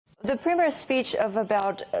The Premier's speech of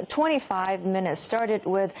about 25 minutes started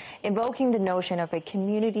with invoking the notion of a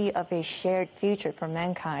community of a shared future for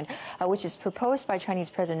mankind, which is proposed by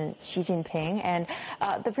Chinese President Xi Jinping. And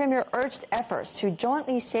the Premier urged efforts to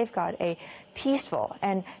jointly safeguard a peaceful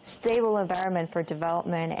and stable environment for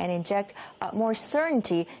development and inject more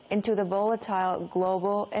certainty into the volatile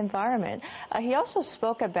global environment. He also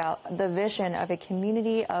spoke about the vision of a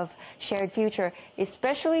community of shared future,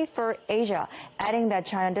 especially for Asia, adding that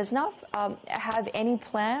China does not have any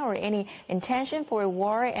plan or any intention for a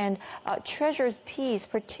war and treasures peace,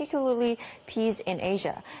 particularly peace in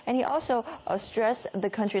Asia. And he also stressed the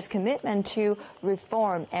country's commitment to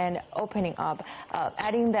reform and opening up,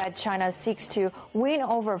 adding that China seeks to win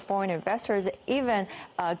over foreign investors, even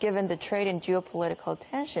given the trade and geopolitical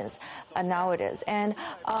tensions nowadays. And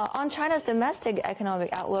on China's domestic economic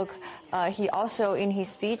outlook, he also, in his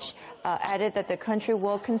speech, added that the country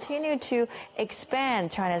will continue to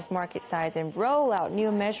expand China's market size and roll out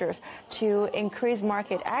new measures to increase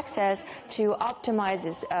market access, to optimize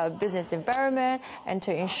its business environment, and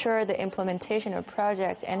to ensure the implementation of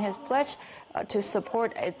projects, and has pledged to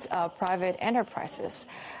support its private enterprises.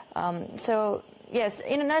 So, yes,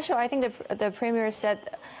 in a nutshell, I think the Premier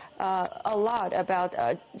said a lot about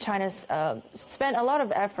China's spent a lot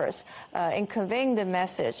of efforts in conveying the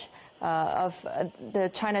message of the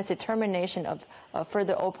China's determination of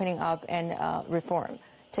further opening up and reform.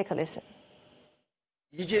 Take a listen.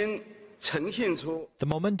 The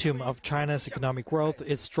momentum of China's economic growth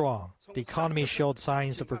is strong. The economy showed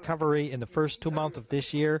signs of recovery in the first 2 months of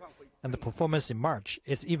this year, and the performance in March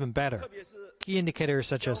is even better. Key indicators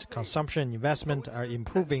such as consumption and investment are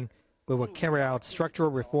improving. We will carry out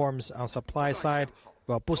structural reforms on supply side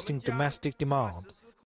while boosting domestic demand.